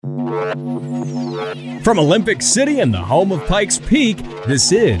From Olympic City and the home of Pikes Peak,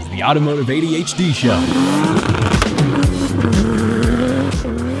 this is the Automotive ADHD Show.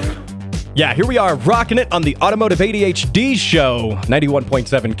 Yeah, here we are rocking it on the Automotive ADHD Show,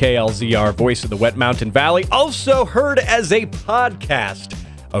 91.7 KLZR, voice of the Wet Mountain Valley, also heard as a podcast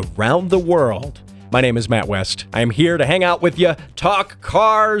around the world. My name is Matt West. I am here to hang out with you, talk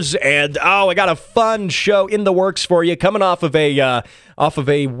cars, and I got a fun show in the works for you. Coming off of a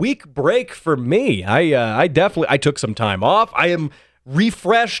week break for me. I took some time off. I am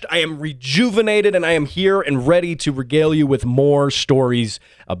refreshed, I am rejuvenated, and I am here and ready to regale you with more stories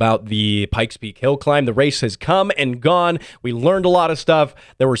about the Pikes Peak Hill Climb. The race has come and gone. We learned a lot of stuff.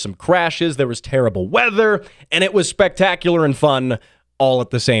 There were some crashes, there was terrible weather, and it was spectacular and fun all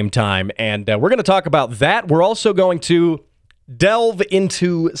at the same time. And we're going to talk about that. We're also going to delve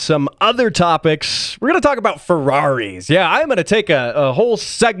into some other topics. We're going to talk about Ferraris. Yeah, I'm going to take a whole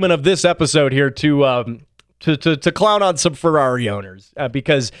segment of this episode here to clown on some Ferrari owners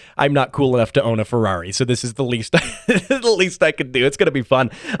because I'm not cool enough to own a Ferrari. So this is the least the least I could do. It's going to be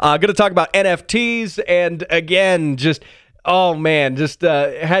fun. Going to talk about NFTs, and again,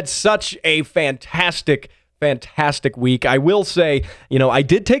 had such a fantastic week. I will say, I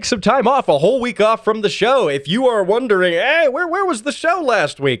did take some time off, a whole week off from the show. If you are wondering, hey, where was the show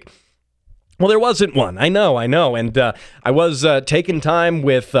last week? Well, there wasn't one. I know. And I was taking time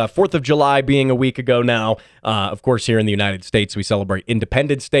with 4th of July being a week ago now. Of course, here in the United States, we celebrate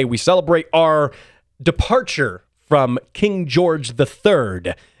Independence Day. We celebrate our departure from King George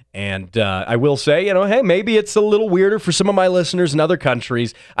III. And I will say, hey, maybe it's a little weirder for some of my listeners in other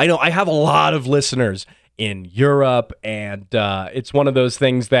countries. I know I have a lot of listeners in Europe, and it's one of those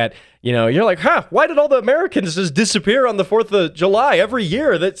things that, you're like, why did all the Americans just disappear on the 4th of July every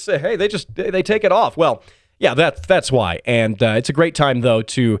year? That's, hey, they take it off. Well, yeah, that's why. And it's a great time, though,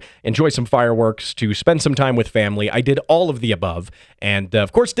 to enjoy some fireworks, to spend some time with family. I did all of the above, and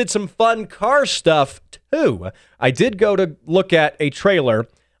of course, did some fun car stuff, too. I did go to look at a trailer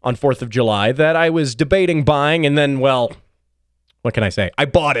on 4th of July that I was debating buying, and then, well, what can I say? I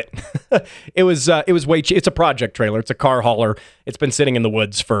bought it. It was way cheap. It's a project trailer. It's a car hauler. It's been sitting in the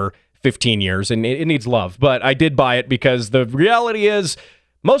woods for 15 years, and it needs love. But I did buy it because the reality is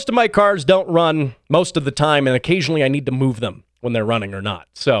most of my cars don't run most of the time, and occasionally I need to move them when they're running or not.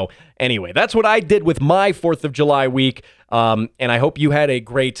 So anyway, that's what I did with my 4th of July week. And I hope you had a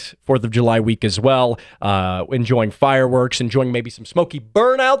great 4th of July week as well, enjoying fireworks, enjoying maybe some smoky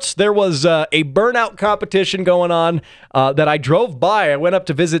burnouts. There was a burnout competition going on that I drove by. I went up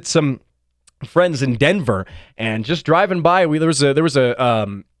to visit some friends in Denver, and just driving by, there was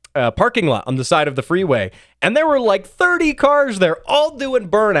a parking lot on the side of the freeway, and there were like 30 cars there, all doing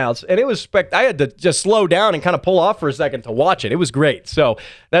burnouts, and it was I had to just slow down and kind of pull off for a second to watch it. It was great. So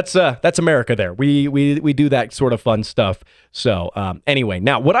that's America there. We do that sort of fun stuff. So anyway,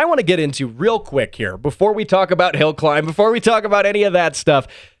 now what I want to get into real quick here, before we talk about Hill Climb, before we talk about any of that stuff,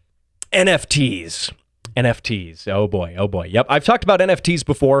 NFTs. Oh boy. Yep, I've talked about NFTs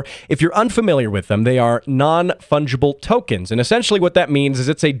before. If you're unfamiliar with them, they are non-fungible tokens. And essentially what that means is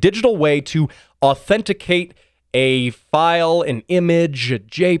it's a digital way to authenticate a file, an image, a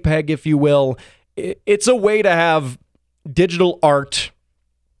JPEG, if you will. It's a way to have digital art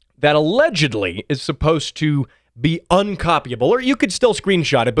that allegedly is supposed to be uncopyable, or you could still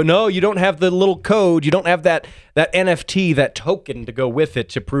screenshot it, but no, you don't have the little code, you don't have that NFT, that token to go with it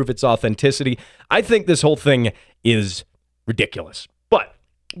to prove its authenticity. I think this whole thing is ridiculous. But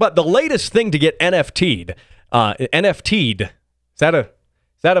the latest thing to get NFT'd, is that a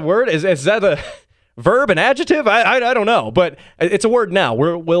word? Is that a verb, an adjective? I don't know, but it's a word now.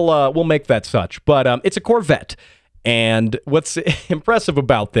 We'll make that such. But it's a Corvette. And what's impressive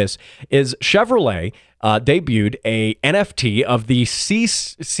about this is Chevrolet debuted a NFT of the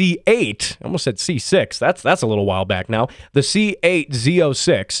C8. I almost said C6. That's a little while back now. The C8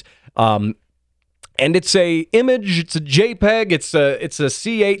 Z06. And it's a image. It's a JPEG. It's a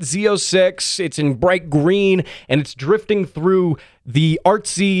C8 Z06. It's in bright green, and it's drifting through the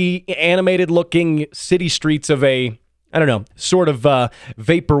artsy, animated-looking city streets of a, I don't know, sort of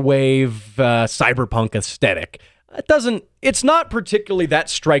vaporwave cyberpunk aesthetic. It's not particularly that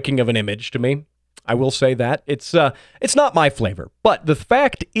striking of an image to me. I will say that. It's not my flavor. But the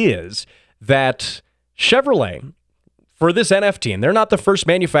fact is that Chevrolet, for this NFT, and they're not the first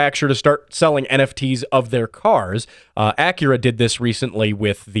manufacturer to start selling NFTs of their cars. Acura did this recently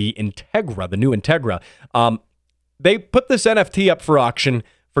with the Integra, the new Integra. They put this NFT up for auction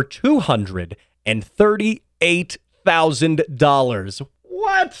for $238,000.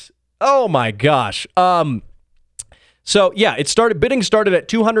 What? Oh my gosh. So yeah, bidding started at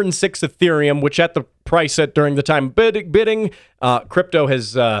 206 Ethereum, which at the price set during the time bidding, crypto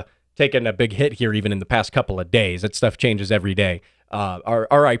has taken a big hit here even in the past couple of days. That stuff changes every day.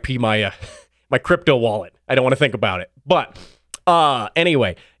 RIP my my crypto wallet. I don't want to think about it. But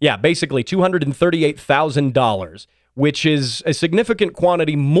anyway, yeah, basically $238,000, which is a significant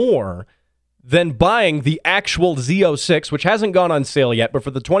quantity more than buying the actual Z06, which hasn't gone on sale yet, but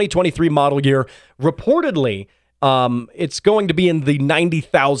for the 2023 model year, reportedly, it's going to be in the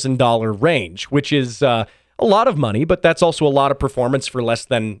 $90,000 range, which is a lot of money, but that's also a lot of performance for less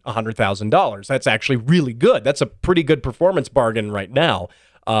than $100,000. That's actually really good. That's a pretty good performance bargain right now,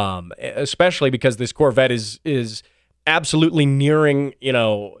 especially because this Corvette is absolutely nearing,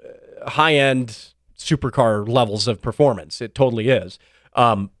 high-end supercar levels of performance. It totally is.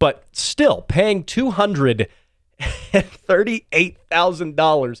 But still, paying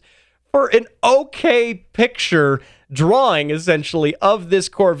 $238,000 for an okay picture drawing, essentially, of this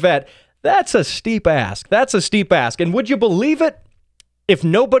Corvette, that's a steep ask. And would you believe it? If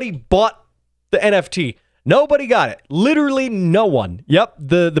nobody bought the NFT, nobody got it. Literally no one. Yep,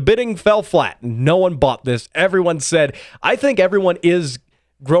 the bidding fell flat. No one bought this. Everyone said, I think everyone is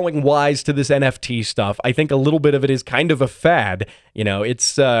growing wise to this NFT stuff. I think a little bit of it is kind of a fad.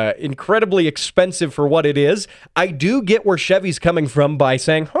 It's incredibly expensive for what it is. I do get where Chevy's coming from by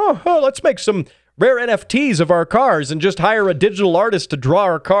saying, let's make some rare NFTs of our cars and just hire a digital artist to draw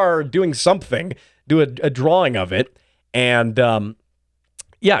our car doing something, do a drawing of it. And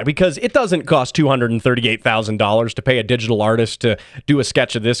yeah, because it doesn't cost $238,000 to pay a digital artist to do a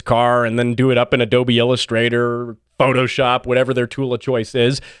sketch of this car and then do it up in Adobe Illustrator, Photoshop, whatever their tool of choice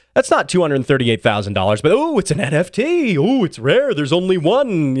is. That's not $238,000, but it's an NFT. It's rare. There's only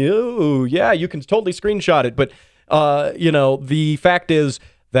one. Yeah, you can totally screenshot it. But the fact is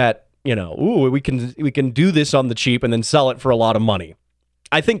that we can do this on the cheap and then sell it for a lot of money.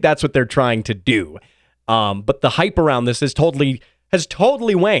 I think that's what they're trying to do. But the hype around this has totally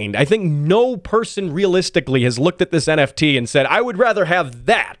waned. I think no person realistically has looked at this NFT and said, I would rather have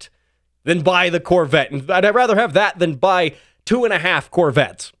that than buy the Corvette. And I'd rather have that than buy 2.5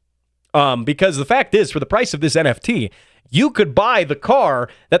 Corvettes. Because the fact is, for the price of this NFT, you could buy the car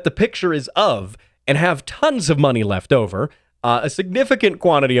that the picture is of and have tons of money left over, a significant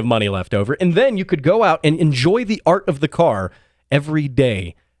quantity of money left over, and then you could go out and enjoy the art of the car every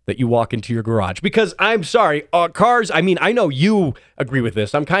day that you walk into your garage. Because I'm sorry, cars, I know you agree with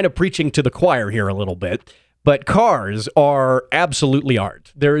this. I'm kind of preaching to the choir here a little bit. But cars are absolutely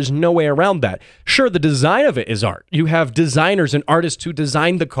art. There is no way around that. Sure, the design of it is art. You have designers and artists who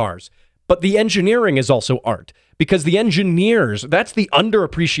design the cars. But the engineering is also art. Because the engineers, that's the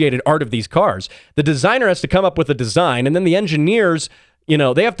underappreciated art of these cars. The designer has to come up with a design, and then the engineers,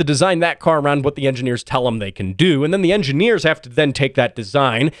 they have to design that car around what the engineers tell them they can do. And then the engineers have to then take that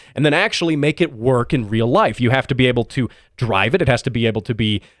design and then actually make it work in real life. You have to be able to drive it. It has to be able to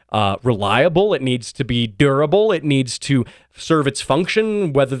be reliable. It needs to be durable. It needs to serve its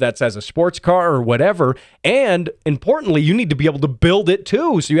function, whether that's as a sports car or whatever. And importantly, you need to be able to build it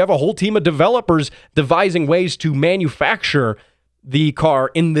too. So you have a whole team of developers devising ways to manufacture the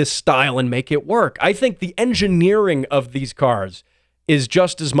car in this style and make it work. I think the engineering of these cars is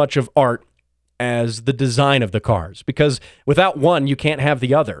just as much of art as the design of the cars, because without one, you can't have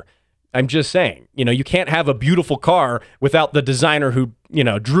the other. I'm just saying, you can't have a beautiful car without the designer who,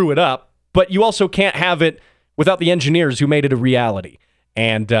 drew it up, but you also can't have it without the engineers who made it a reality.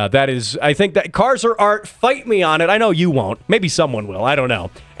 And that is, I think that cars are art. Fight me on it. I know you won't. Maybe someone will. I don't know.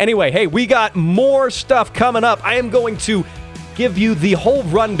 Anyway, hey, we got more stuff coming up. I am going to give you the whole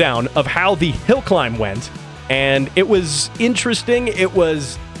rundown of how the hill climb went. And it was interesting, it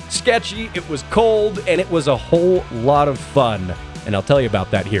was sketchy, it was cold, and it was a whole lot of fun. And I'll tell you about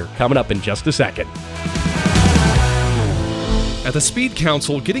that here, coming up in just a second. At the Speed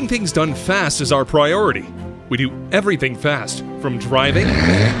Council, getting things done fast is our priority. We do everything fast, from driving,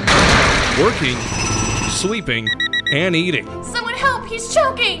 working, sleeping, and eating. Someone help, he's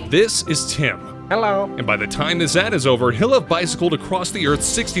choking! This is Tim. Hello. And by the time this ad is over, he'll have bicycled across the earth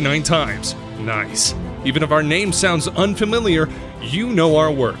 69 times. Nice. Even if our name sounds unfamiliar, you know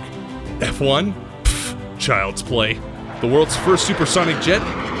our work. F1? Pfft, child's play. The world's first supersonic jet?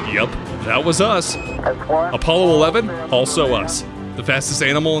 Yup, that was us. Apollo 11? Also us. The fastest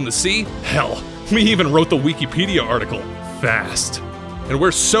animal in the sea? Hell, we even wrote the Wikipedia article. Fast. And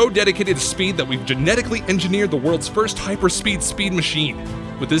we're so dedicated to speed that we've genetically engineered the world's first hyperspeed speed machine.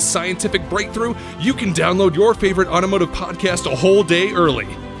 With this scientific breakthrough, you can download your favorite automotive podcast a whole day early.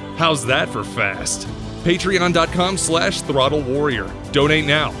 How's that for fast? Patreon.com/Throttle Warrior. Donate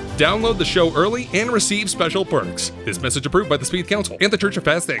now. Download the show early and receive special perks. This message approved by the Speed Council and the Church of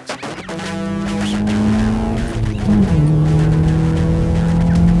Fast Things.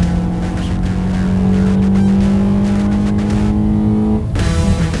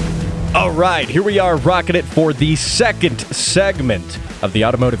 All right, here we are rocking it for the second segment of the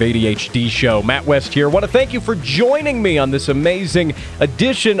Automotive ADHD Show. Matt West here. I want to thank you for joining me on this amazing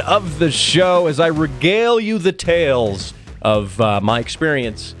edition of the show as I regale you the tales of my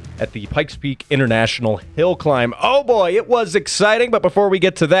experience at the Pikes Peak International Hill Climb. Oh boy, it was exciting, but before we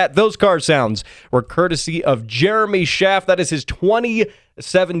get to that, those car sounds were courtesy of Jeremy Schaff. That is his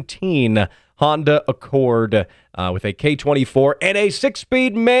 2017 Honda Accord with a K24 and a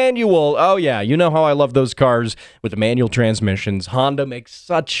 6-speed manual. Oh yeah, you know how I love those cars with the manual transmissions. Honda makes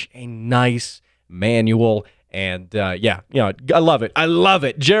such a nice manual. And I love it. I love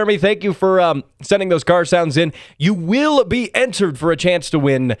it. Jeremy, thank you for sending those car sounds in. You will be entered for a chance to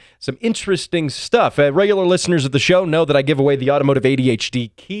win some interesting stuff. Regular listeners of the show know that I give away the Automotive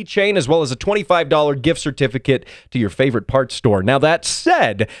ADHD keychain as well as a $25 gift certificate to your favorite parts store. Now, that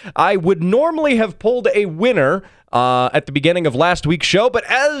said, I would normally have pulled a winner at the beginning of last week's show, but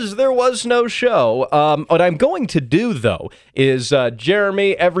as there was no show, what I'm going to do, though, is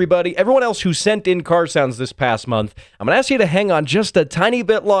Jeremy, everyone else who sent in car sounds this past month, I'm going to ask you to hang on just a tiny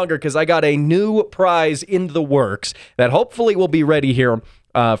bit longer because I got a new prize in the works that hopefully will be ready here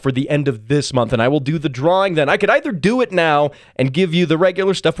for the end of this month, and I will do the drawing then. I could either do it now and give you the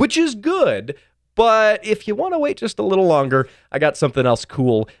regular stuff, which is good, but if you want to wait just a little longer, I got something else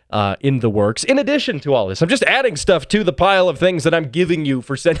cool in the works. In addition to all this, I'm just adding stuff to the pile of things that I'm giving you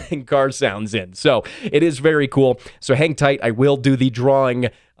for sending car sounds in. So it is very cool. So hang tight. I will do the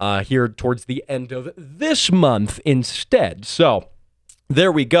drawing here towards the end of this month instead. So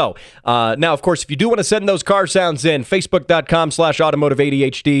there we go. Now, of course, if you do want to send those car sounds in,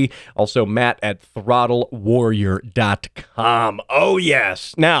 facebook.com/automotiveadhd. Also, Matt at throttlewarrior.com. Oh,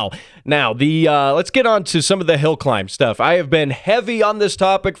 yes. Now, let's get on to some of the hill climb stuff. I have been heavy on this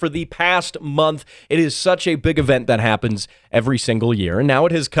topic for the past month. It is such a big event that happens every single year, and now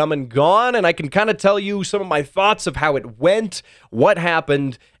it has come and gone, and I can kind of tell you some of my thoughts of how it went, what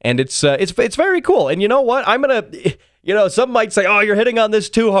happened, and it's very cool. And you know what? I'm going to... some might say, oh, you're hitting on this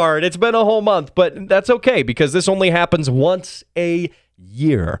too hard. It's been a whole month, but that's okay because this only happens once a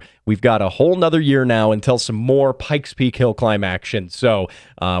year. We've got a whole nother year now until some more Pikes Peak hill climb action. So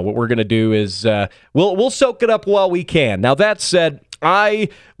what we're going to do is we'll soak it up while we can. Now, that said, I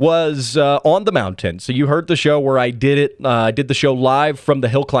was on the mountain. So you heard the show where I did it. I did the show live from the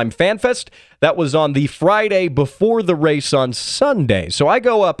Hill Climb Fan Fest. That was on the Friday before the race on Sunday. So I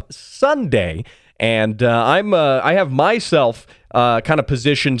go up Sunday. And I have myself kind of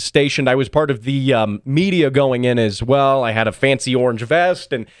positioned, stationed. I was part of the media going in as well. I had a fancy orange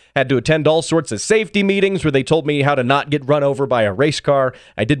vest and had to attend all sorts of safety meetings where they told me how to not get run over by a race car.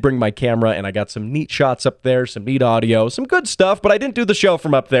 I did bring my camera, and I got some neat shots up there, some neat audio, some good stuff, but I didn't do the show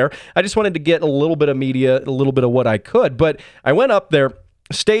from up there. I just wanted to get a little bit of media, a little bit of what I could. But I went up there,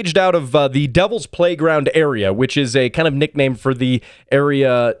 staged out of the Devil's Playground area, which is a kind of nickname for the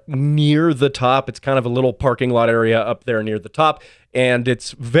area near the top. It's kind of a little parking lot area up there near the top, and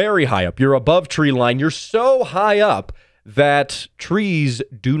it's very high up. You're above tree line. You're so high up that trees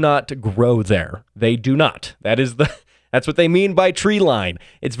do not grow there. They do not. That's what they mean by tree line.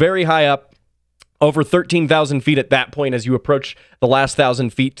 It's very high up. Over 13,000 feet at that point as you approach the last 1,000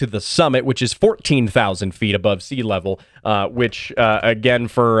 feet to the summit, which is 14,000 feet above sea level, which, again,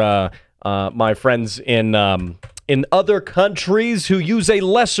 for my friends in other countries who use a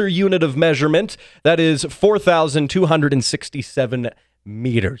lesser unit of measurement, that is 4,267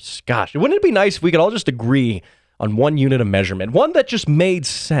 meters. Gosh, wouldn't it be nice if we could all just agree on one unit of measurement, one that just made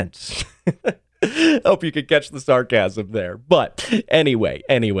sense? Hope you could catch the sarcasm there. But anyway,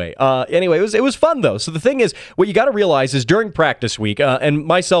 it was fun though. So the thing is, what you got to realize is during practice week, and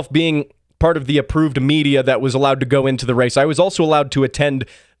myself being part of the approved media that was allowed to go into the race, I was also allowed to attend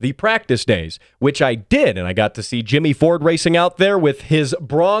the practice days, which I did, and I got to see Jimmy Ford racing out there with his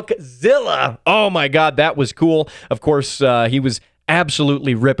Bronkzilla. Oh my God, that was cool. Of course, he was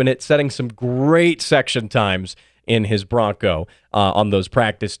absolutely ripping it, setting some great section times in his Bronco on those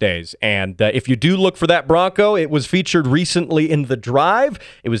practice days. And if you do look for that Bronco, it was featured recently in The Drive.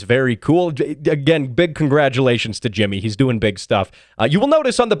 It was very cool. Again, big congratulations to Jimmy. He's doing big stuff. You will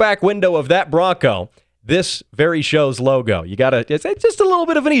notice on the back window of that Bronco, this very show's logo. It's just a little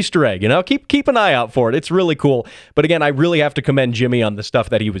bit of an Easter egg, keep an eye out for it. It's really cool. But again, I really have to commend Jimmy on the stuff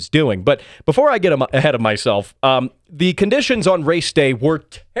that he was doing. But before I get ahead of myself, the conditions on race day were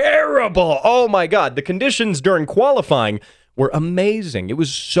terrible. Oh my God. The conditions during qualifying were amazing. It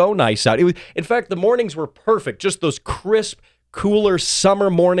was so nice out. In fact, the mornings were perfect. Just those crisp, cooler summer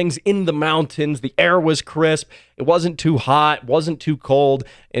mornings in the mountains. The air was crisp. It wasn't too hot, wasn't too cold,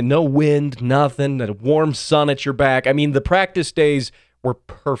 and no wind, nothing, and a warm sun at your back. I mean, the practice days were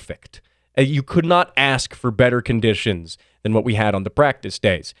perfect. You could not ask for better conditions than what we had on the practice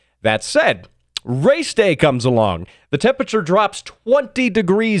days. That said, race day comes along. The temperature drops 20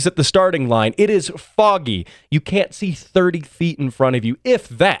 degrees at the starting line. It is foggy. You can't see 30 feet in front of you, if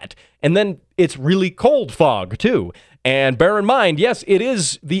that. And then it's really cold fog, too. And bear in mind, yes, it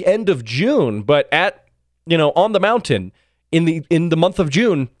is the end of June, but on the mountain in the month of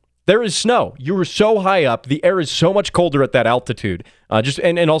June, there is snow. You are so high up. The air is so much colder at that altitude.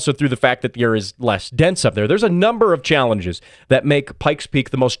 And also through the fact that the air is less dense up there. There's a number of challenges that make Pikes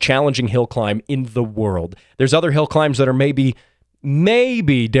Peak the most challenging hill climb in the world. There's other hill climbs that are maybe,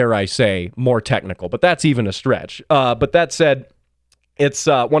 dare I say, more technical, but that's even a stretch. But that said, it's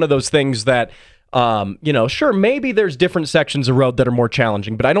one of those things that sure, maybe there's different sections of road that are more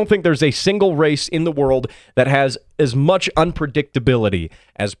challenging, but I don't think there's a single race in the world that has as much unpredictability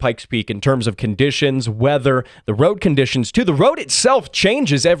as Pikes Peak in terms of conditions, weather, the road conditions too. The road itself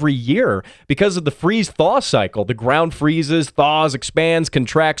changes every year because of the freeze-thaw cycle. The ground freezes, thaws, expands,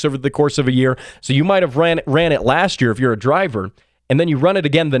 contracts over the course of a year. So you might have ran it last year if you're a driver, and then you run it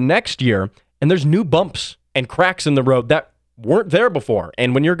again the next year, and there's new bumps and cracks in the road that weren't there before.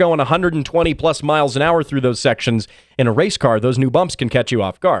 And when you're going 120 plus miles an hour through those sections in a race car, those new bumps can catch you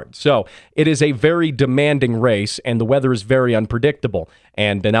off guard. So it is a very demanding race, and the weather is very unpredictable.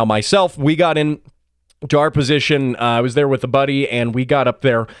 And now myself, we got in to our position. I was there with a buddy, and we got up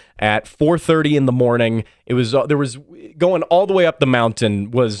there at 4:30 in the morning. It was going all the way up the mountain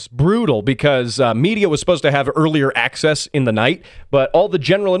was brutal because media was supposed to have earlier access in the night, but all the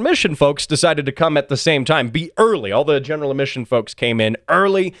general admission folks decided to come at the same time, be early. All the general admission folks came in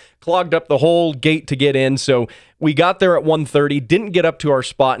early, clogged up the whole gate to get in. So we got there at 1:30, didn't get up to our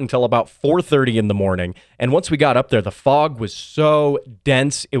spot until about 4:30 in the morning. And once we got up there, the fog was so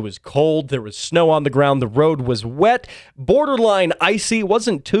dense. It was cold. There was snow on the ground. The road was wet, borderline icy.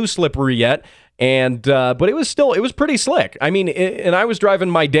 Wasn't too slippery yet. And but it was pretty slick. I mean, and I was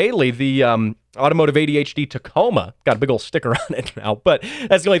driving my daily, the Automotive ADHD Tacoma. Got a big old sticker on it now, but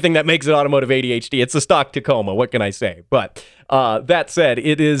that's the only thing that makes it Automotive ADHD. It's a stock Tacoma. What can I say? But that said,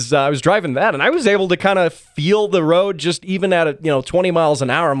 it is. I was driving that, and I was able to kind of feel the road just even at 20 miles an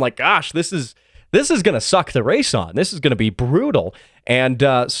hour. I'm like, gosh, this is going to suck the race on. This is going to be brutal. And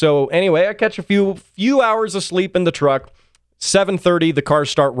so anyway, I catch a few hours of sleep in the truck. 7:30, the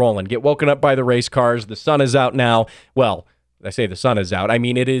cars start rolling. Get woken up by the race cars. The sun is out now. Well, I say the sun is out. I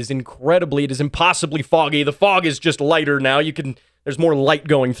mean, it is impossibly foggy. The fog is just lighter now. There's more light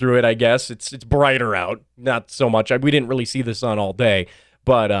going through it, I guess. It's brighter out. Not so much. We didn't really see the sun all day.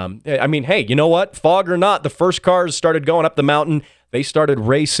 But, I mean, hey, you know what? Fog or not, the first cars started going up the mountain. They started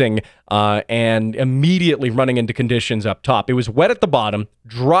racing and immediately running into conditions up top. It was wet at the bottom,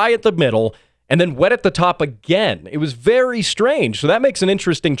 dry at the middle, and then wet at the top again. It was very strange. So that makes an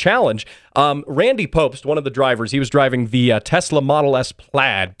interesting challenge. Randy Popst, one of the drivers, he was driving the Tesla Model S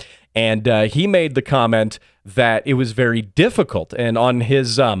Plaid, and he made the comment that it was very difficult. And on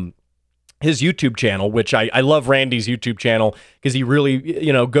his YouTube channel, which I love Randy's YouTube channel because he really,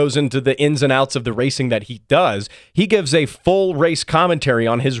 goes into the ins and outs of the racing that he does. He gives a full race commentary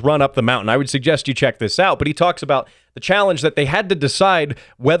on his run up the mountain. I would suggest you check this out, but he talks about the challenge that they had to decide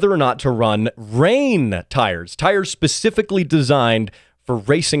whether or not to run rain tires specifically designed for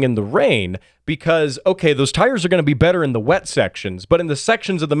racing in the rain because, okay, those tires are going to be better in the wet sections, but in the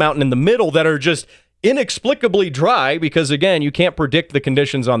sections of the mountain in the middle that are just inexplicably dry because, again, you can't predict the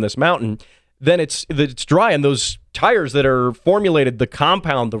conditions on this mountain, then it's dry, and those tires that are formulated, the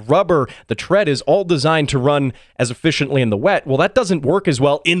compound, the rubber, the tread is all designed to run as efficiently in the wet. Well, that doesn't work as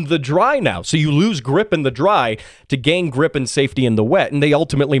well in the dry now. So you lose grip in the dry to gain grip and safety in the wet. And they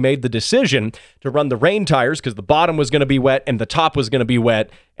ultimately made the decision to run the rain tires because the bottom was going to be wet and the top was going to be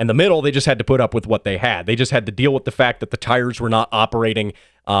wet. And the middle, they just had to put up with what they had. They just had to deal with the fact that the tires were not operating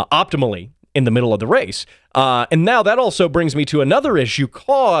optimally in the middle of the race. And now that also brings me to another issue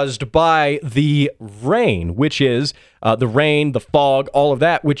caused by the rain, which is the rain, the fog, all of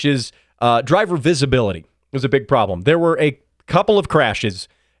that, which is driver visibility was a big problem. There were a couple of crashes,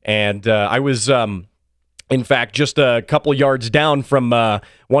 and I was In fact, just a couple yards down from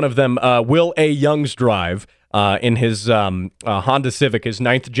one of them, Will A. Young's drive in his Honda Civic, his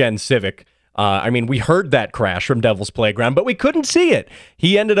 9th gen Civic. We heard that crash from Devil's Playground, but we couldn't see it.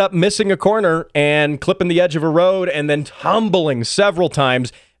 He ended up missing a corner and clipping the edge of a road and then tumbling several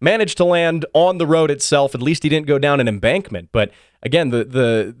times. Managed to land on the road itself. At least he didn't go down an embankment. But again,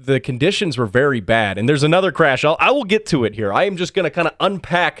 the conditions were very bad. And there's another crash. I will get to it here. I am just going to kind of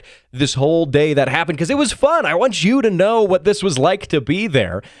unpack this whole day that happened because it was fun. I want you to know what this was like to be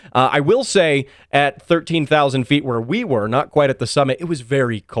there. I will say at 13,000 feet where we were, not quite at the summit, it was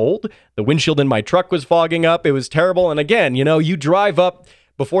very cold. The windshield in my truck was fogging up. It was terrible. And again, you drive up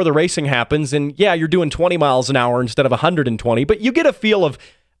before the racing happens and yeah, you're doing 20 miles an hour instead of 120, but you get a feel of,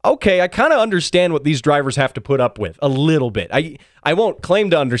 okay, I kind of understand what these drivers have to put up with a little bit. I won't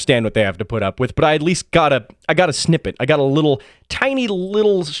claim to understand what they have to put up with, but I at least got a snippet. I got a tiny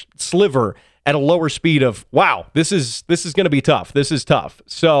little sliver at a lower speed of, wow, this is going to be tough. This is tough.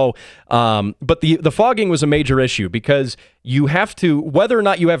 So, but the fogging was a major issue because you have to, whether or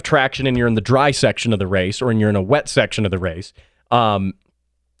not you have traction and you're in the dry section of the race or you're in a wet section of the race,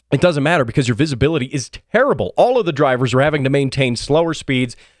 it doesn't matter because your visibility is terrible. All of the drivers were having to maintain slower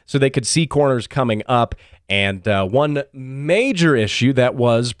speeds so they could see corners coming up. And one major issue that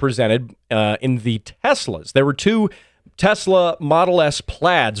was presented in the Teslas, there were 2 Tesla Model S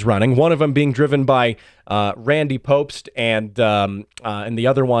Plaids running, one of them being driven by Randy Popst, and the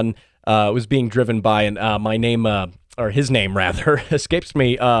other one was being driven by his name rather escapes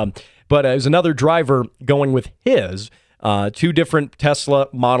me, but it was another driver going with his. 2 different Tesla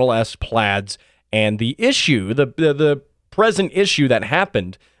Model S Plaids, and the issue, the present issue that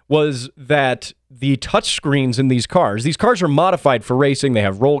happened was that the touchscreens in these cars are modified for racing. They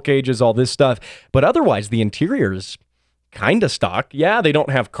have roll cages, all this stuff, but otherwise the interior is kind of stock. Yeah, they don't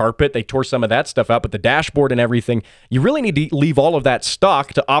have carpet. They tore some of that stuff out, but the dashboard and everything, you really need to leave all of that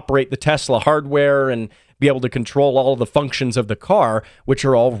stock to operate the Tesla hardware and be able to control all of the functions of the car, which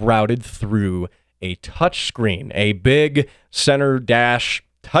are all routed through a touchscreen, a big center dash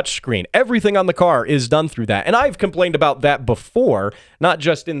touchscreen. Everything on the car is done through that. And I've complained about that before, not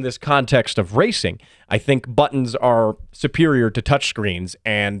just in this context of racing. I think buttons are superior to touchscreens,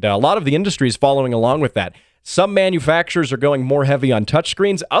 and a lot of the industry is following along with that. Some manufacturers are going more heavy on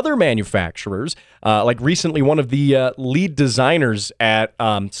touchscreens. Other manufacturers, like recently one of the lead designers at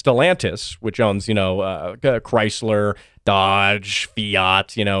Stellantis, which owns, Chrysler, Dodge,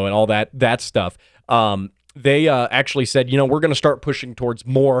 Fiat, and all that stuff, they actually said, we're going to start pushing towards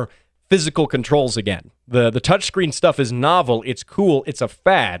more physical controls again. The touchscreen stuff is novel. It's cool. It's a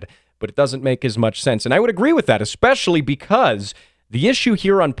fad, but it doesn't make as much sense. And I would agree with that, especially because the issue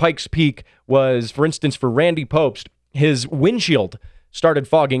here on Pikes Peak was, for instance, for Randy Popst, his windshield started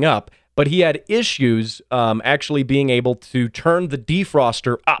fogging up, but he had issues actually being able to turn the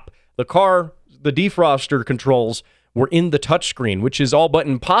defroster up. The defroster controls were in the touchscreen, which is all but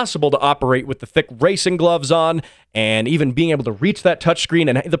impossible to operate with the thick racing gloves on and even being able to reach that touchscreen.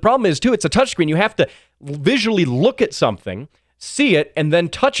 And the problem is, too, it's a touchscreen. You have to visually look at something, see it, and then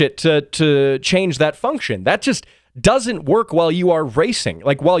touch it to change that function. That just doesn't work while you are racing.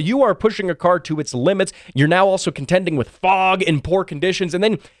 Like, while you are pushing a car to its limits, you're now also contending with fog and poor conditions, and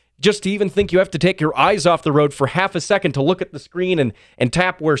then just to even think you have to take your eyes off the road for half a second to look at the screen and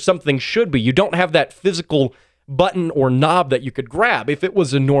tap where something should be. You don't have that physical button or knob that you could grab. If it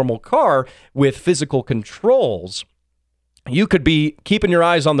was a normal car with physical controls, you could be keeping your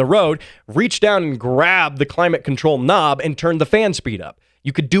eyes on the road, reach down and grab the climate control knob and turn the fan speed up.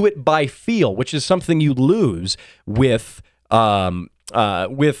 You could do it by feel, which is something you lose with the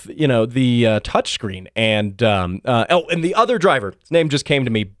touchscreen. And and the other driver, his name just came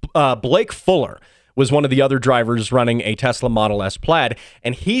to me, Blake Fuller, was one of the other drivers running a Tesla Model S Plaid.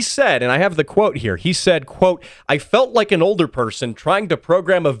 And he said, and I have the quote here, he said, quote, "I felt like an older person trying to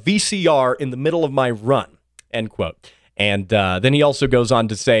program a VCR in the middle of my run," end quote. And then he also goes on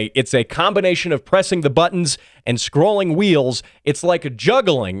to say, "It's a combination of pressing the buttons and scrolling wheels. It's like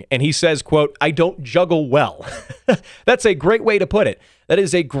juggling." And he says, quote, "I don't juggle well." That's a great way to put it. That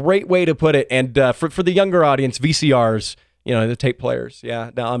is a great way to put it. And for the younger audience, VCRs, the tape players. Yeah,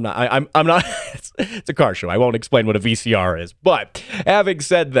 no, I'm not. I'm not. It's a car show. I won't explain what a VCR is. But having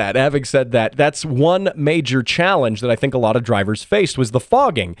said that, that's one major challenge that I think a lot of drivers faced was the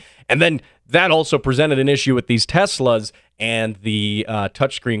fogging. And then that also presented an issue with these Teslas and the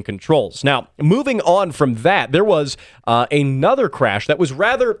touchscreen controls. Now, moving on from that, there was another crash that was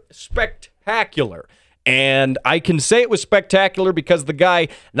rather spectacular. And I can say it was spectacular because the guy,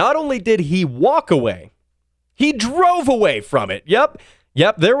 not only did he walk away, he drove away from it. Yep.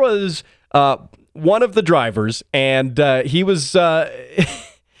 There was one of the drivers, and he was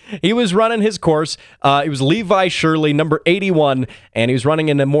he was running his course. It was Levi Shirley, number 81, and he was running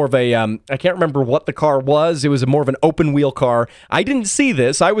in a more of a I can't remember what the car was. It was more of an open wheel car. I didn't see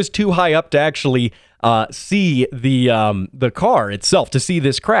this. I was too high up to actually see the car itself, to see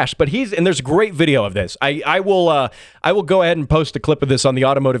this crash. But and there's a great video of this. I will go ahead and post a clip of this on the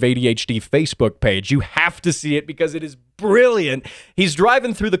Automotive ADHD Facebook page. You have to see it because it is brilliant. He's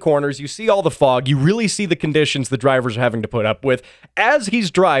driving through the corners. You see all the fog. You really see the conditions the drivers are having to put up with. As he's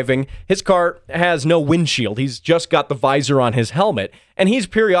driving, his car has no windshield. He's just got the visor on his helmet, and he's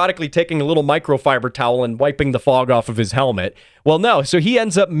periodically taking a little microfiber towel and wiping the fog off of his helmet. Well, no, so he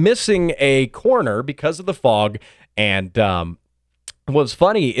ends up missing a corner because of the fog, and what's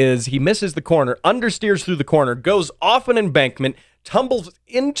funny is he misses the corner, understeers through the corner, goes off an embankment, tumbles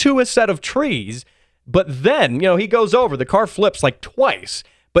into a set of trees, but then, he goes over. The car flips like twice,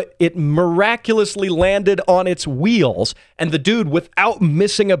 but it miraculously landed on its wheels, and the dude, without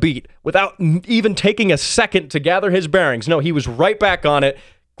missing a beat, without even taking a second to gather his bearings, no, he was right back on it,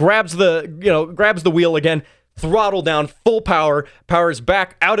 grabs the wheel again, throttle down, full power, powers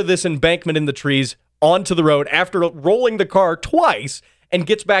back out of this embankment in the trees onto the road after rolling the car twice, and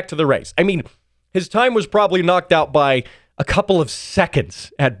gets back to the race. I mean, his time was probably knocked out by a couple of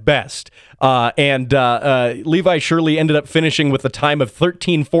seconds at best. And Levi Shirley ended up finishing with a time of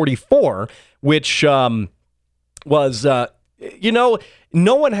 13:44, which was,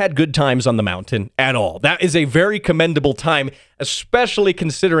 no one had good times on the mountain at all. That is a very commendable time, especially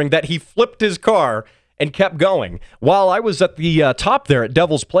considering that he flipped his car and kept going. While I was at the top there at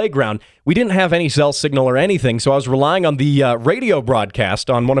Devil's Playground, we didn't have any cell signal or anything, so I was relying on the radio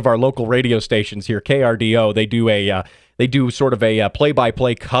broadcast on one of our local radio stations here, KRDO. They do sort of a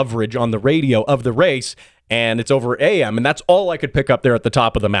play-by-play coverage on the radio of the race, and it's over AM, and that's all I could pick up there at the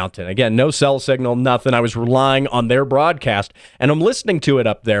top of the mountain. Again, no cell signal, nothing. I was relying on their broadcast, and I'm listening to it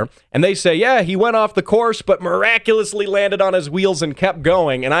up there, and they say, yeah, he went off the course, but miraculously landed on his wheels and kept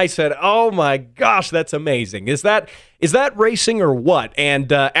going. And I said, oh my gosh, that's amazing. Is that racing or what?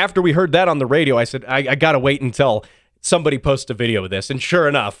 And after we heard that on the radio, I said, I got to wait until somebody posts a video of this. And sure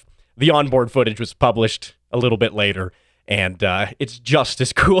enough, the onboard footage was published a little bit later. And it's just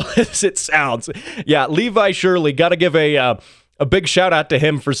as cool as it sounds. Yeah, Levi Shirley, got to give a big shout out to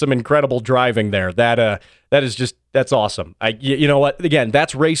him for some incredible driving there. That's awesome. You know what? Again,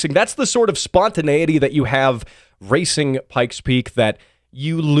 that's racing. That's the sort of spontaneity that you have racing Pikes Peak that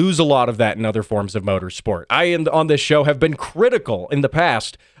you lose a lot of that in other forms of motorsport. I, on this show, have been critical in the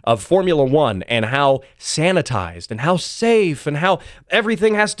past of Formula One and how sanitized and how safe and how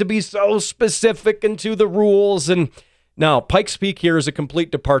everything has to be so specific and to the rules. And now, Pikes Peak here is a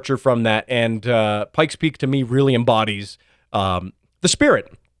complete departure from that, and Pikes Peak to me really embodies the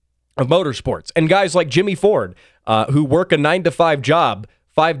spirit of motorsports. And guys like Jimmy Ford, who work a 9-to-5 job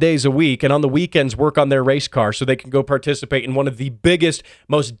 5 days a week, and on the weekends work on their race car so they can go participate in one of the biggest,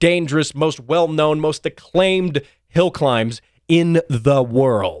 most dangerous, most well-known, most acclaimed hill climbs in the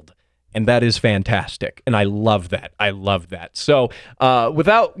world. And that is fantastic, and I love that. So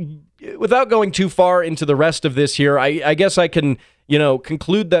without going too far into the rest of this here, I guess I can,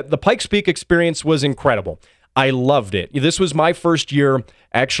 conclude that the Pikes Peak experience was incredible. I loved it. This was my first year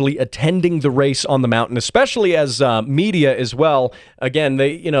actually attending the race on the mountain, especially as media as well. Again,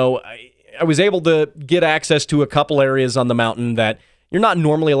 I was able to get access to a couple areas on the mountain that you're not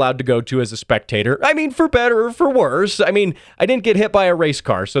normally allowed to go to as a spectator. I mean, for better or for worse. I mean, I didn't get hit by a race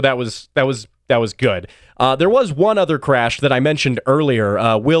car, so that was good. There was one other crash that I mentioned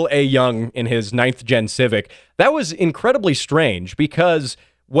earlier, Will A. Young in his 9th Gen Civic. That was incredibly strange because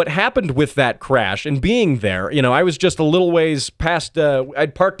what happened with that crash and being there, I was just a little ways past,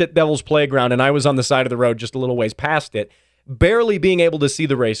 I'd parked at Devil's Playground and I was on the side of the road just a little ways past it, barely being able to see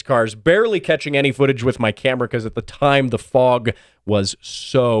the race cars, barely catching any footage with my camera because at the time the fog was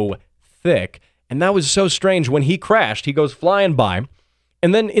so thick. And that was so strange. When he crashed, he goes flying by.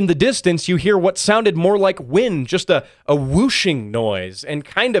 And then in the distance, you hear what sounded more like wind, just a whooshing noise. And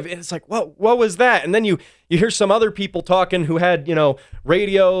it's like, what was that? And then you hear some other people talking who had,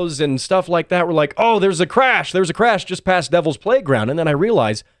 radios and stuff like that. Were like, oh, there's a crash just past Devil's Playground. And then I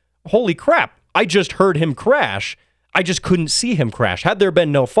realized, holy crap, I just heard him crash. I just couldn't see him crash. Had there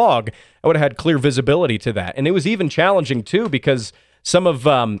been no fog, I would have had clear visibility to that. And it was even challenging, too, because some of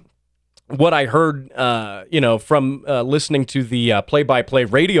what I heard, from listening to the play-by-play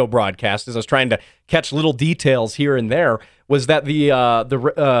radio broadcast as I was trying to catch little details here and there, was that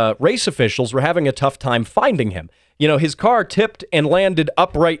the race officials were having a tough time finding him. His car tipped and landed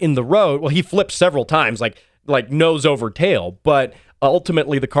upright in the road. Well, he flipped several times, like nose over tail, but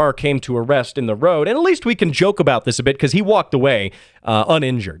ultimately the car came to a rest in the road. And at least we can joke about this a bit because he walked away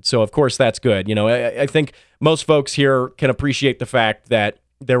uninjured. So, of course, that's good. You know, I think most folks here can appreciate the fact that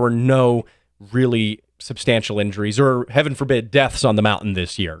there were no really substantial injuries or, heaven forbid, deaths on the mountain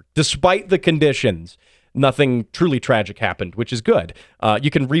this year. Despite the conditions, nothing truly tragic happened, which is good.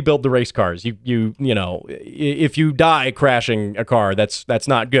 You can rebuild the race cars. You know, if you die crashing a car, that's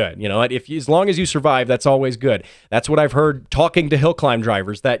not good. You know, as long as you survive, that's always good. That's what I've heard talking to hill climb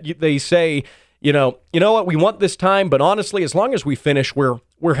drivers, that they say, you know what, we want this time, but honestly, as long as we finish, we're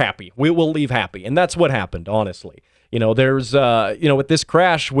happy. We will leave happy, and that's what happened. Honestly, you know, there's with this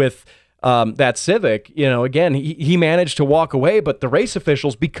crash with that Civic, you know, again, he managed to walk away, but the race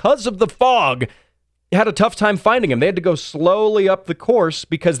officials, because of the fog, had a tough time finding him. They had to go slowly up the course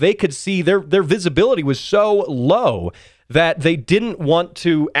because they could see their visibility was so low that they didn't want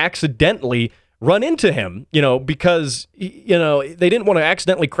to accidentally run into him, you know, because, you know, they didn't want to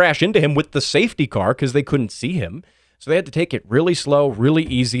accidentally crash into him with the safety car because they couldn't see him. So they had to take it really slow, really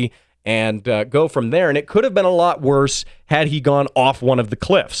easy, and go from there. And it could have been a lot worse had he gone off one of the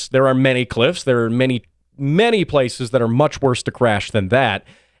cliffs. There are many cliffs. There are many, many places that are much worse to crash than that.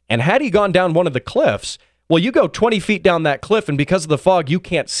 And had he gone down one of the cliffs, well, you go 20 feet down that cliff, and because of the fog, you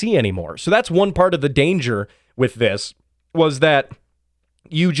can't see anymore. So that's one part of the danger with this, was that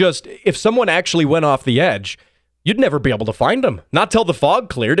if someone actually went off the edge, you'd never be able to find them, not till the fog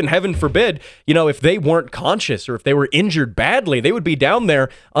cleared. And heaven forbid, you know, if they weren't conscious or if they were injured badly, they would be down there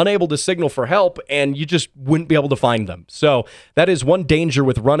unable to signal for help, and you just wouldn't be able to find them. So that is one danger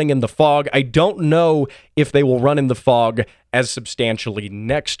with running in the fog. I don't know if they will run in the fog as substantially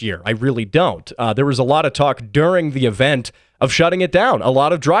next year. I really don't. There was a lot of talk during the event of shutting it down. A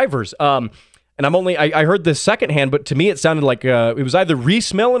lot of drivers. And I heard this secondhand, but to me it sounded like it was either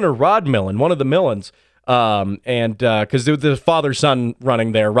Reese Millen or Rod Millen, one of the Millens. Because the father-son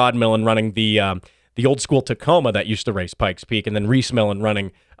running there, Rod Millen running the old school Tacoma that used to race Pikes Peak, and then Reese Millen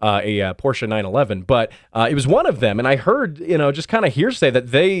running a Porsche 911. But it was one of them, and I heard, you know, just kind of hearsay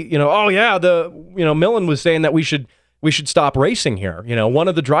that they, you know, Millen was saying that we should stop racing here. You know, one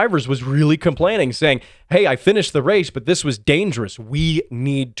of the drivers was really complaining, saying, hey, I finished the race, but this was dangerous. We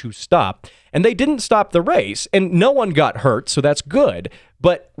need to stop. And they didn't stop the race, and no one got hurt, so that's good.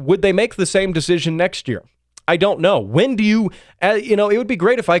 But would they make the same decision next year? I don't know. When do you, it would be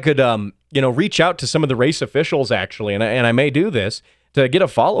great if I could, reach out to some of the race officials, actually, and I may do this, to get a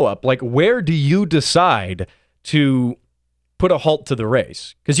follow-up. Like, where do you decide to put a halt to the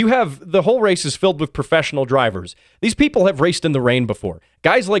race? Because the whole race is filled with professional drivers. These people have raced in the rain before.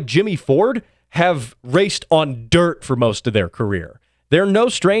 Guys like Jimmy Ford have raced on dirt for most of their career. They're no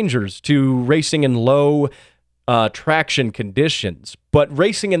strangers to racing in low traction conditions, but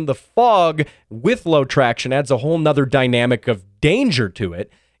racing in the fog with low traction adds a whole nother dynamic of danger to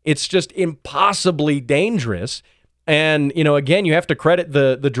it. It's just impossibly dangerous. And, you know, again, you have to credit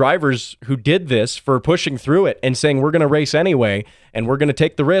the drivers who did this for pushing through it and saying, we're going to race anyway, and we're going to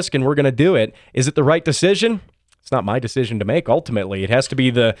take the risk, and we're going to do it. Is it the right decision? It's not my decision to make, ultimately. It has to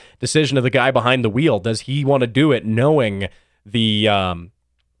be the decision of the guy behind the wheel. Does he want to do it knowing the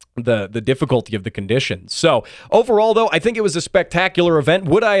difficulty of the conditions? So overall, though, I think it was a spectacular event.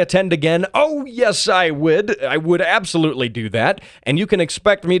 Would I attend again? Oh, yes, I would. I would absolutely do that. And you can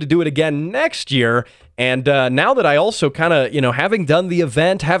expect me to do it again next year. And now that I also kind of, having done the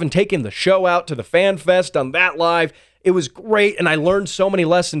event, having taken the show out to the Fan Fest, done that live, it was great. And I learned so many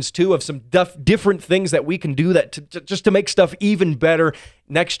lessons, too, of some different things that we can do just to make stuff even better.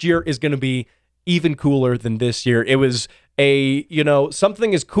 Next year is going to be even cooler than this year. It was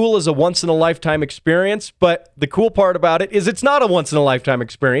something as cool as a once-in-a-lifetime experience, but the cool part about it is it's not a once-in-a-lifetime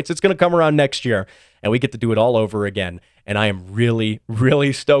experience. It's going to come around next year, and we get to do it all over again, and I am really,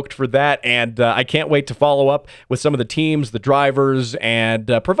 really stoked for that, and I can't wait to follow up with some of the teams, the drivers,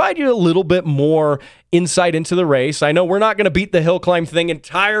 and provide you a little bit more insight into the race. I know we're not going to beat the hill climb thing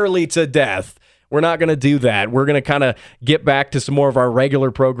entirely to death. We're not going to do that. We're going to kind of get back to some more of our regular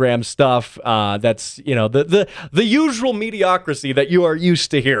program stuff. That's, the usual mediocrity that you are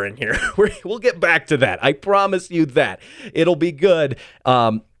used to hearing here. We'll get back to that. I promise you that. It'll be good.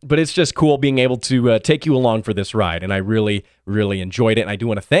 But it's just cool being able to take you along for this ride. And I really, really enjoyed it. And I do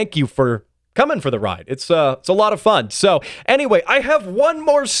want to thank you for coming for the ride. It's a lot of fun. So anyway, I have one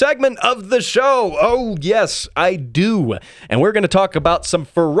more segment of the show. Oh, yes, I do. And we're going to talk about some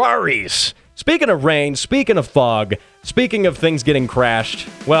Ferraris. Speaking of rain, speaking of fog, speaking of things getting crashed,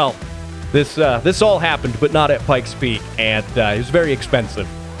 well, this all happened, but not at Pikes Peak, and it was very expensive.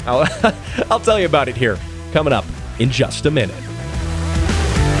 I'll tell you about it here, coming up in just a minute.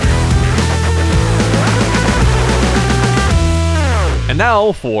 And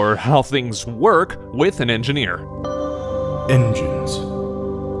now for how things work with an engineer. Engines.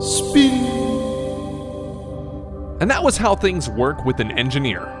 Spin. And that was how things work with an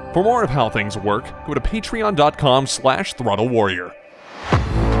engineer. For more of how things work, go to patreon.com/throttlewarrior.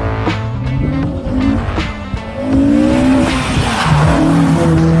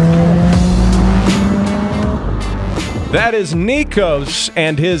 That is Nikos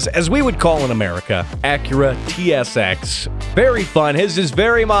and his, as we would call in America, Acura TSX. Very fun. His is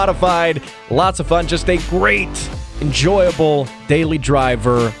very modified. Lots of fun. Just a great, enjoyable daily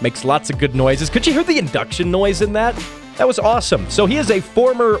driver. Makes lots of good noises. Could you hear the induction noise in that? That was awesome. So he is a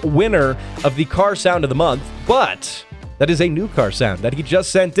former winner of the Car Sound of the Month, but that is a new car sound that he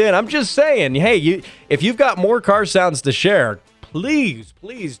just sent in. I'm just saying, hey, if you've got more car sounds to share, please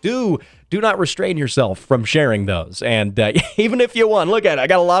do not restrain yourself from sharing those. And even if you won, look at it. I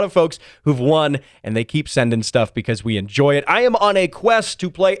got a lot of folks who've won, and they keep sending stuff because we enjoy it. I am on a quest to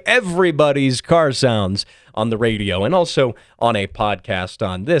play everybody's car sounds on the radio and also on a podcast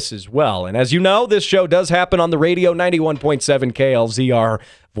on this as well. And as you know, this show does happen on the radio, 91.7 KLZR,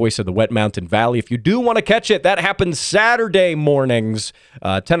 voice of the Wet Mountain Valley. If you do want to catch it, that happens Saturday mornings,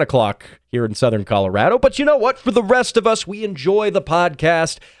 10 o'clock here in Southern Colorado. But you know what? For the rest of us, we enjoy the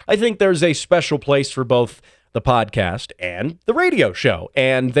podcast. I think there's a special place for both the podcast and the radio show.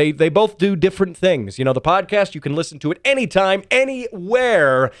 And they both do different things. You know, the podcast, you can listen to it anytime,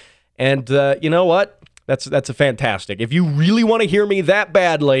 anywhere. And you know what? That's a fantastic. If you really want to hear me that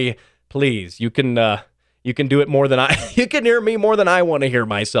badly, please, you can do it more than you can hear me more than I want to hear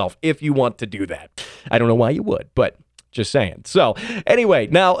myself if you want to do that. I don't know why you would, but just saying. So anyway,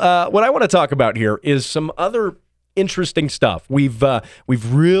 now what I want to talk about here is some other interesting stuff. We've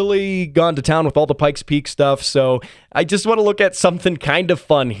really gone to town with all the Pikes Peak stuff, so I just want to look at something kind of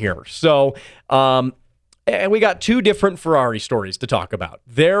fun here. So and we got two different Ferrari stories to talk about.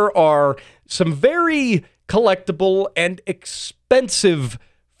 There are some very collectible and expensive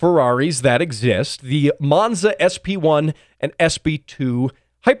Ferraris that exist, the Monza SP1 and SP2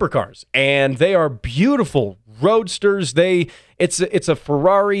 hypercars, and they are beautiful roadsters. It's a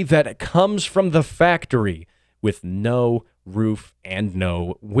Ferrari that comes from the factory with no roof and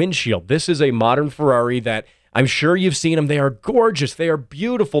no windshield. This is a modern Ferrari that I'm sure you've seen them. They are gorgeous. They are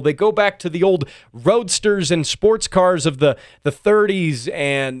beautiful. They go back to the old roadsters and sports cars of the 30s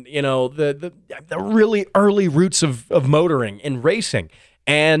and, you know, the really early roots of motoring and racing.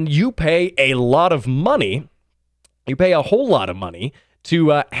 And you pay a lot of money. You pay a whole lot of money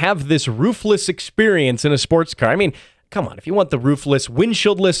to have this roofless experience in a sports car. I mean, come on, if you want the roofless,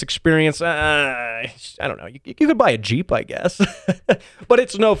 windshieldless experience, I don't know. You could buy a Jeep, I guess. But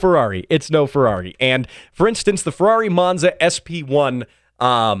it's no Ferrari. It's no Ferrari. And, for instance, the Ferrari Monza SP1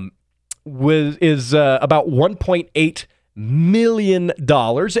 is about $1.8 million.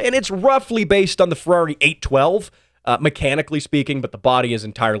 And it's roughly based on the Ferrari 812, mechanically speaking, but the body is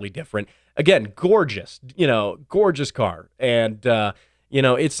entirely different. Again, gorgeous car. And,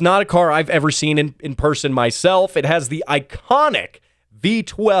 it's not a car I've ever seen in person myself. It has the iconic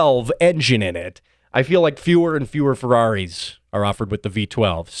V12 engine in it. I feel like fewer and fewer Ferraris are offered with the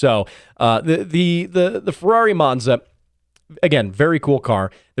V12. So the Ferrari Monza, again, very cool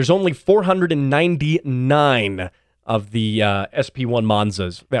car. There's only 499 of the SP1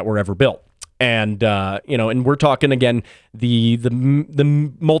 Monzas that were ever built. And, and we're talking, again, the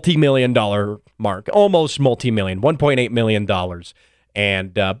multi-million-dollar mark, almost multi-million, $1.8 million.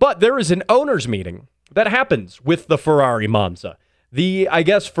 And but there is an owners meeting that happens with the Ferrari Monza. The, I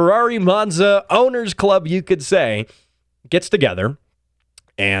guess, Ferrari Monza Owners Club, you could say, gets together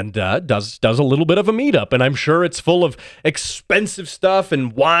and does a little bit of a meetup. And I'm sure it's full of expensive stuff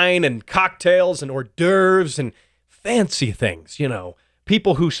and wine and cocktails and hors d'oeuvres and fancy things,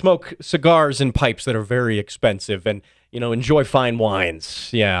 people who smoke cigars and pipes that are very expensive and, enjoy fine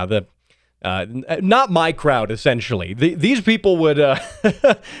wines. Yeah, not my crowd, essentially. These people would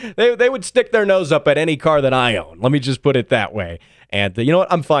they would stick their nose up at any car that I own. Let me just put it that way. And you know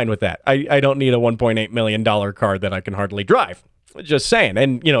what? I'm fine with that. I don't need a $1.8 million car that I can hardly drive. Just saying.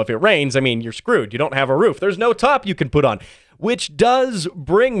 And, if it rains, you're screwed. You don't have a roof. There's no top you can put on. Which does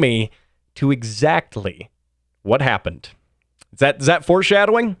bring me to exactly what happened. Is that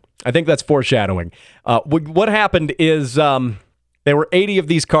foreshadowing? I think that's foreshadowing. What happened is there were 80 of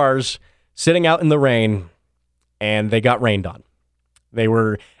these cars sitting out in the rain, and they got rained on. They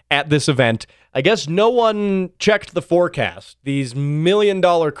were at this event. I guess no one checked the forecast. These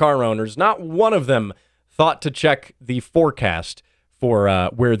million-dollar car owners, not one of them thought to check the forecast for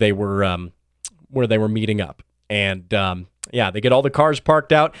where they were meeting up. And Yeah, they get all the cars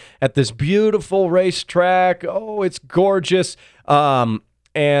parked out at this beautiful racetrack. Oh, it's gorgeous. Yeah,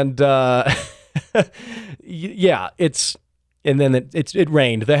 and then it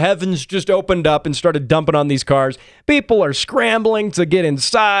rained. The heavens just opened up and started dumping on these cars. People are scrambling to get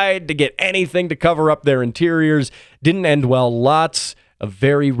inside, to get anything to cover up their interiors. Didn't end well. Lots of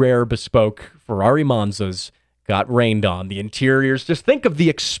very rare bespoke Ferrari Monzas got rained on. The interiors, just think of the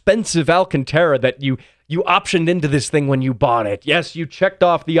expensive Alcantara that you optioned into this thing when you bought it. Yes, you checked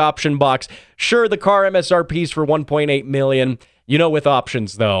off the option box. Sure, the car MSRP's for $1.8 million. With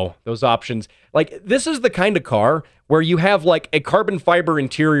options, though, those options, like, this is the kind of car where you have, like, a carbon fiber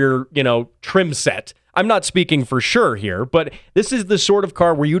interior, trim set. I'm not speaking for sure here, but this is the sort of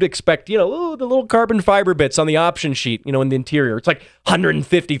car where you'd expect, the little carbon fiber bits on the option sheet, in the interior. It's like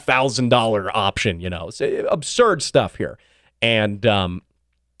 $150,000 option, It's absurd stuff here. And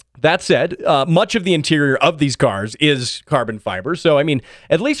that said, much of the interior of these cars is carbon fiber. So,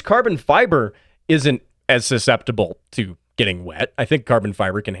 at least carbon fiber isn't as susceptible to getting wet. I think carbon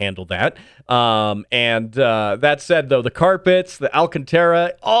fiber can handle that. That said, though, the carpets, the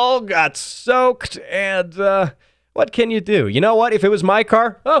Alcantara, all got soaked. And what can you do? You know what? If it was my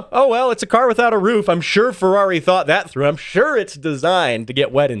car, oh well, it's a car without a roof. I'm sure Ferrari thought that through. I'm sure it's designed to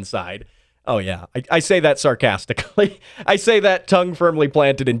get wet inside. Oh, yeah. I say that sarcastically. I say that tongue firmly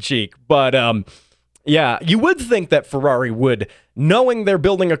planted in cheek. But yeah, you would think that Ferrari would, knowing they're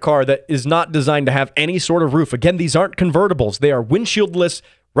building a car that is not designed to have any sort of roof. Again, these aren't convertibles. They are windshieldless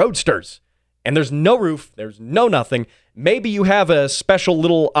roadsters. And there's no roof. There's no nothing. Maybe you have a special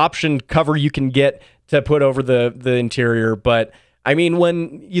little option cover you can get to put over the interior. But,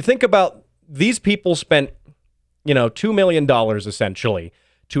 when you think about these people spent, $2 million essentially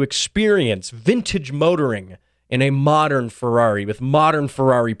to experience vintage motoring in a modern Ferrari with modern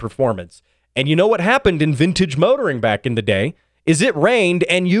Ferrari performance. And you know what happened in vintage motoring back in the day is it rained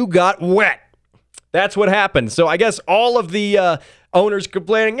and you got wet. That's what happened. So I guess all of the owners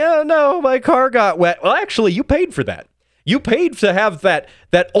complaining, oh no, my car got wet. Well, actually, you paid for that. You paid to have that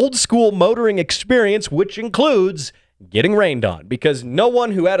old school motoring experience, which includes getting rained on, because no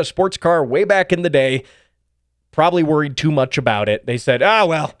one who had a sports car way back in the day probably worried too much about it. They said,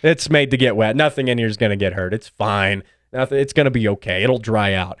 well, it's made to get wet. Nothing in here is going to get hurt. It's fine. It's going to be okay. It'll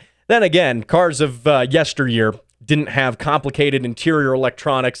dry out. Then again, cars of yesteryear didn't have complicated interior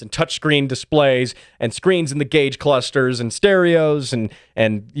electronics and touchscreen displays and screens in the gauge clusters and stereos and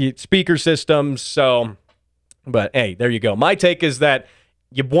speaker systems. So, but hey, there you go. My take is that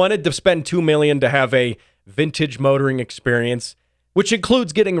you wanted to spend $2 million to have a vintage motoring experience, which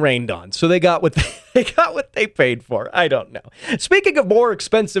includes getting rained on. So they got what they paid for. I don't know. Speaking of more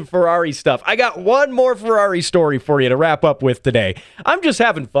expensive Ferrari stuff, I got one more Ferrari story for you to wrap up with today. I'm just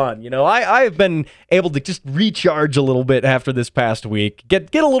having fun. I've been able to just recharge a little bit after this past week,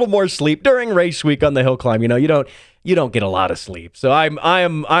 get a little more sleep during race week on the hill climb. You don't get a lot of sleep. So I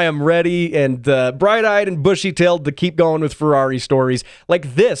am ready and bright-eyed and bushy-tailed to keep going with Ferrari stories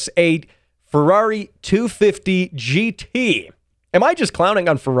like this, a Ferrari 250 GT. Am I just clowning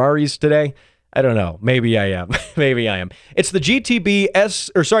on Ferraris today? I don't know. Maybe I am. It's the the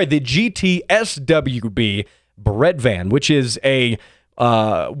GTSWB bread van, which is a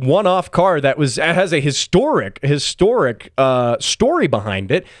one-off car that has a historic story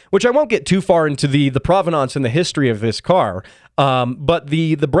behind it, which I won't get too far into the provenance and the history of this car. But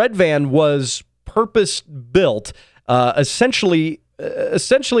the bread van was purpose built. Essentially,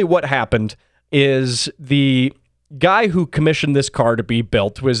 what happened is the guy who commissioned this car to be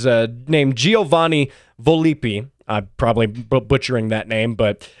built was named Giovanni Volpi. I'm probably butchering that name,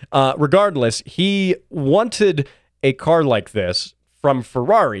 but regardless, he wanted a car like this from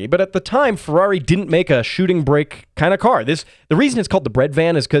Ferrari, but at the time, Ferrari didn't make a shooting brake kind of car. The reason it's called the bread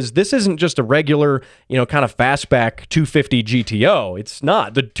van is because this isn't just a regular, kind of fastback 250 GTO. It's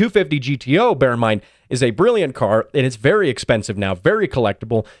not. The 250 GTO, bear in mind, is a brilliant car, and it's very expensive now, very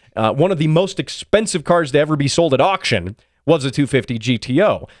collectible. One of the most expensive cars to ever be sold at auction was a 250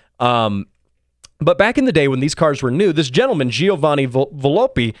 GTO. But back in the day when these cars were new, this gentleman, Giovanni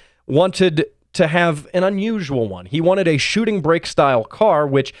Volpi, wanted to have an unusual one. He wanted a shooting brake style car,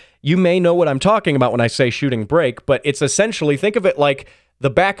 which you may know what I'm talking about when I say shooting brake, but it's essentially, think of it like the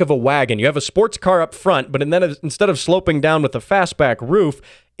back of a wagon. You have a sports car up front, but then instead of sloping down with a fastback roof,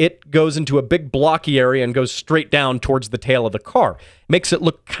 it goes into a big blocky area and goes straight down towards the tail of the car. Makes it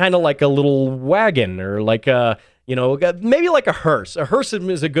look kind of like a little wagon, or like maybe like a hearse. A hearse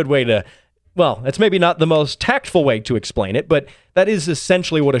is a good way to, well, it's maybe not the most tactful way to explain it, but that is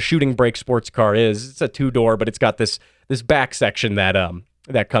essentially what a shooting brake sports car is. It's a two-door, but it's got this back section that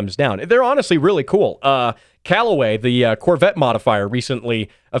that comes down. They're honestly really cool. Callaway, the Corvette modifier, recently,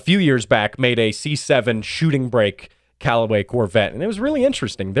 a few years back, made a C7 shooting brake Callaway Corvette, and it was really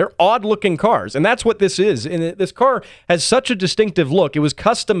interesting. They're odd-looking cars, and that's what this is. And this car has such a distinctive look. It was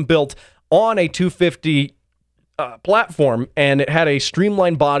custom built on a 250 platform, and it had a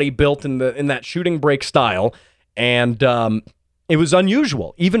streamlined body built in that shooting brake style, and it was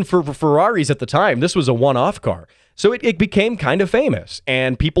unusual, even for Ferraris at the time. This was a one-off car. So it became kind of famous,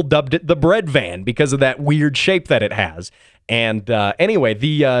 and people dubbed it the bread van because of that weird shape that it has. And anyway,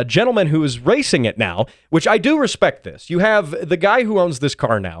 the gentleman who is racing it now, which I do respect this, you have the guy who owns this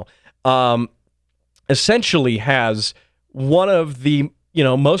car now, essentially has one of the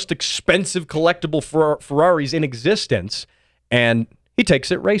most expensive collectible Ferraris in existence, and he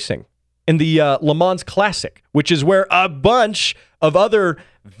takes it racing in the Le Mans Classic, which is where a bunch of other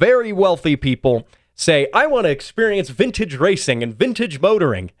very wealthy people say, I want to experience vintage racing and vintage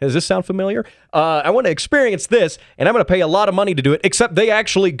motoring. Does this sound familiar? I want to experience this, and I'm going to pay a lot of money to do it, except they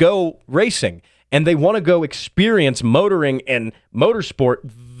actually go racing, and they want to go experience motoring and motorsport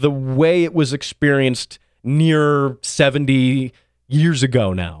the way it was experienced near 70 years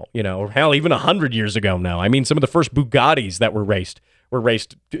ago now, or hell, even 100 years ago now. I mean, some of the first Bugattis that were raced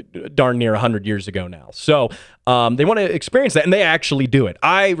darn near 100 years ago now. So they want to experience that, and they actually do it.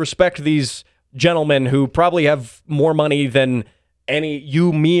 I respect these gentlemen who probably have more money than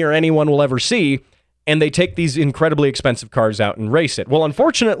me, or anyone will ever see, and they take these incredibly expensive cars out and race it. Well,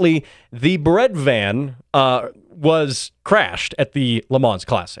 unfortunately, the bread van was crashed at the Le Mans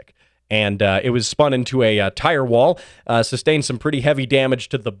Classic, and it was spun into a tire wall, sustained some pretty heavy damage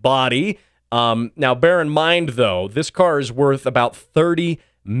to the body. Now, bear in mind, though, this car is worth about $30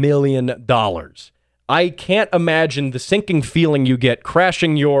 million. I can't imagine the sinking feeling you get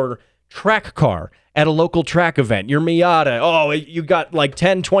crashing your track car at a local track event, your Miata. Oh, you got like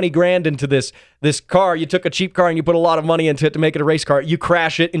 10, 20 grand into this car. You took a cheap car and you put a lot of money into it to make it a race car. You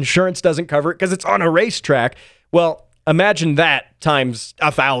crash it. Insurance doesn't cover it because it's on a racetrack. Well, imagine that times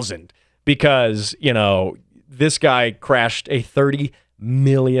 1,000, because, this guy crashed a $30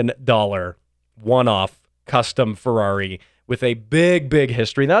 million one-off custom Ferrari with a big, big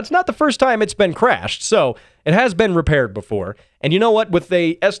history. Now, it's not the first time it's been crashed, so it has been repaired before. And you know what? With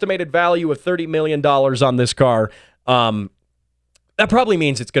the estimated value of $30 million on this car, that probably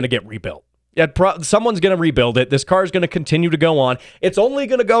means it's going to get rebuilt. Someone's going to rebuild it. This car is going to continue to go on. It's only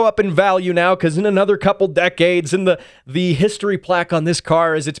going to go up in value now because in another couple decades, and the history plaque on this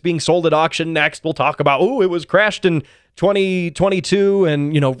car as it's being sold at auction next, we'll talk about, it was crashed in 2022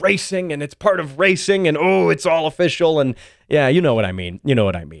 and, racing, and it's part of racing, and, it's all official. And yeah, you know what I mean.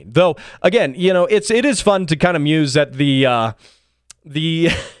 Though, again, it is fun to kind of muse at the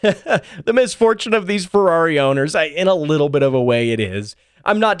misfortune of these Ferrari owners. In a little bit of a way it is.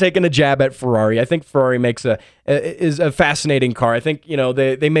 I'm not taking a jab at Ferrari. I think Ferrari is a fascinating car. I think,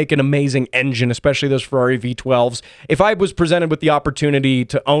 they make an amazing engine, especially those Ferrari V12s. If I was presented with the opportunity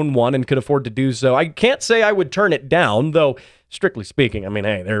to own one and could afford to do so, I can't say I would turn it down, though, strictly speaking, I mean,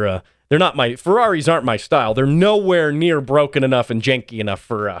 hey, they're not Ferraris aren't my style. They're nowhere near broken enough and janky enough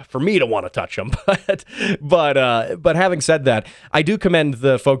for me to want to touch them. But having said that, I do commend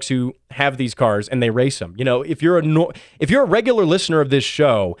the folks who have these cars and they race them. If you're a regular listener of this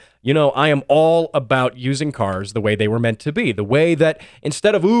show, I am all about using cars the way they were meant to be. The way that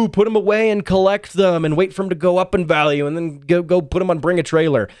instead of put them away and collect them and wait for them to go up in value and then go put them on Bring a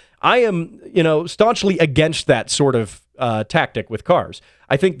Trailer. I am, staunchly against that sort of tactic with cars.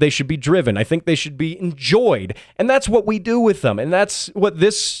 I think they should be driven. I think they should be enjoyed. And that's what we do with them. And that's what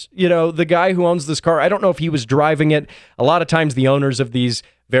this, the guy who owns this car, I don't know if he was driving it. A lot of times the owners of these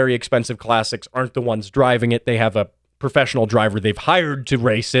very expensive classics aren't the ones driving it. They have a professional driver they've hired to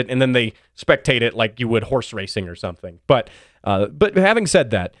race it, and then they spectate it like you would horse racing or something. But having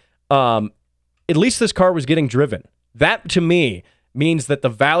said that, at least this car was getting driven. That, to me, means that the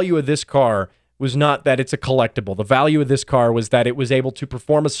value of this car was not that it's a collectible. The value of this car was that it was able to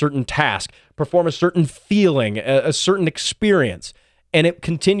perform a certain task, perform a certain feeling, a certain experience. And it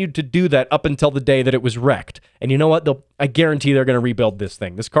continued to do that up until the day that it was wrecked. And you know what? I guarantee they're going to rebuild this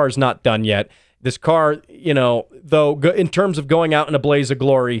thing. This car is not done yet. This car, though, in terms of going out in a blaze of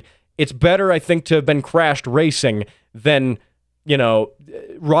glory, it's better, I think, to have been crashed racing than,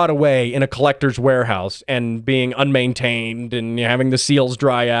 rot away in a collector's warehouse and being unmaintained and having the seals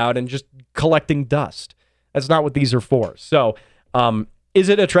dry out and just collecting dust. That's not what these are for. So, is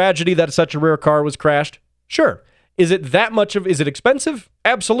it a tragedy that such a rare car was crashed? Sure. Is it expensive?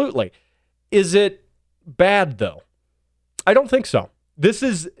 Absolutely. Is it bad, though? I don't think so. This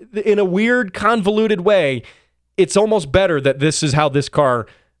is, in a weird, convoluted way, it's almost better that this is how this car,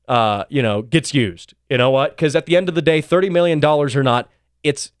 gets used. You know what? Because at the end of the day, $30 million or not,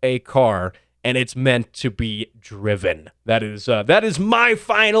 it's a car, and it's meant to be driven. That is my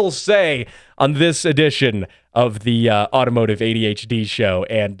final say on this edition of the Automotive ADHD show.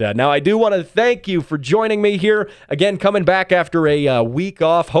 And now I do want to thank you for joining me here. Again, coming back after a week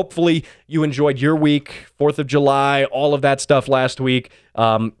off. Hopefully you enjoyed your week, 4th of July, all of that stuff last week.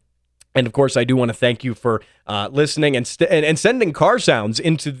 And of course, I do want to thank you for listening and sending car sounds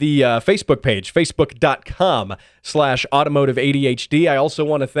into the Facebook page, facebook.com/automotive ADHD. I also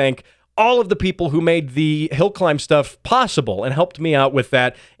want to thank all of the people who made the hill climb stuff possible and helped me out with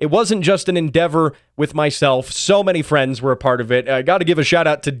that. It wasn't just an endeavor with myself. So many friends were a part of it. I got to give a shout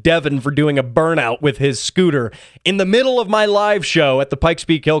out to Devin for doing a burnout with his scooter in the middle of my live show at the Pikes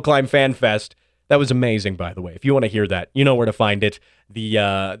Peak Hill Climb Fan Fest. That was amazing, by the way. If you want to hear that, you know where to find it.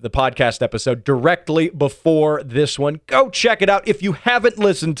 The podcast episode directly before this one. Go check it out. If you haven't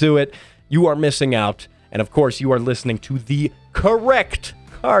listened to it, you are missing out. And of course, you are listening to the correct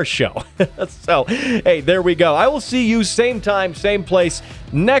car show. So, hey, there we go. I will see you same time, same place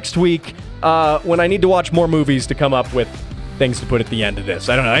next week when I need to watch more movies to come up with things to put at the end of this.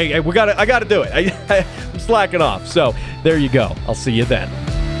 I don't know. I got to do it. I'm slacking off. So there you go. I'll see you then.